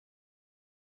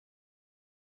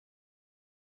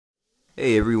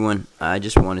Hey everyone, I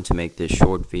just wanted to make this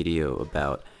short video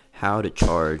about how to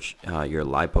charge your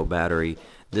Lipo battery.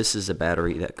 This is a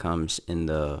battery that comes in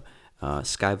the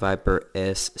Sky Viper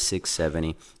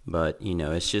S670, but you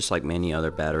know, it's just like many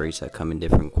other batteries that come in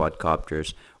different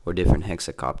quadcopters or different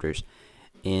hexacopters.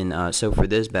 And so for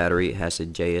this battery, it has a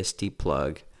JST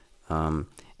plug,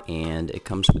 and it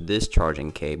comes with this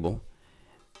charging cable.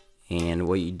 And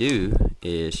what you do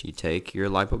is you take your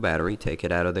Lipo battery, take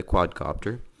it out of the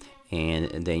quadcopter,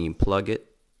 and then you plug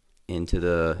it into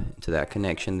that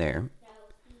connection there,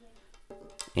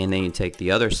 and then you take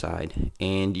the other side,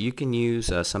 and you can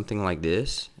use something like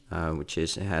this, which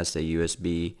has the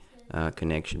USB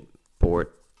connection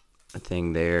port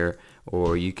thing there,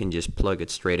 or you can just plug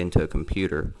it straight into a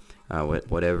computer,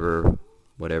 whatever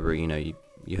you know.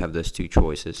 You have those two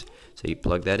choices. So you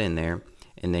plug that in there,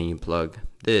 and then you plug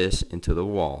this into the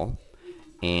wall,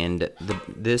 and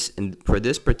for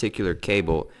this particular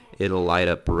cable, it'll light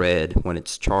up red when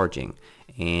it's charging,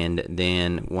 and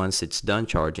then once it's done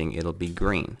charging, it'll be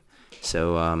green.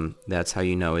 So that's how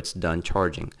you know it's done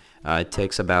charging. It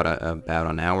takes about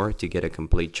an hour to get a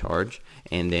complete charge,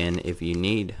 and then if you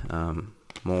need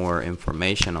more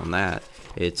information on that,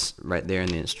 it's right there in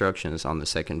the instructions on the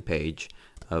second page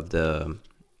of the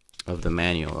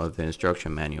manual, of the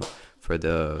instruction manual for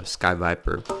the Sky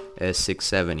Viper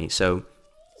S670. So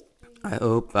I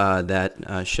hope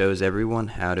that shows everyone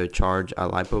how to charge a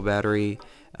Lipo battery.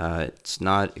 It's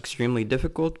not extremely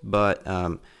difficult, but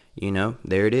you know,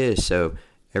 there it is. So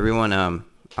everyone,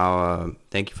 I'll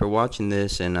thank you for watching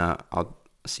this, and I'll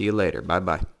see you later. Bye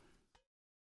bye.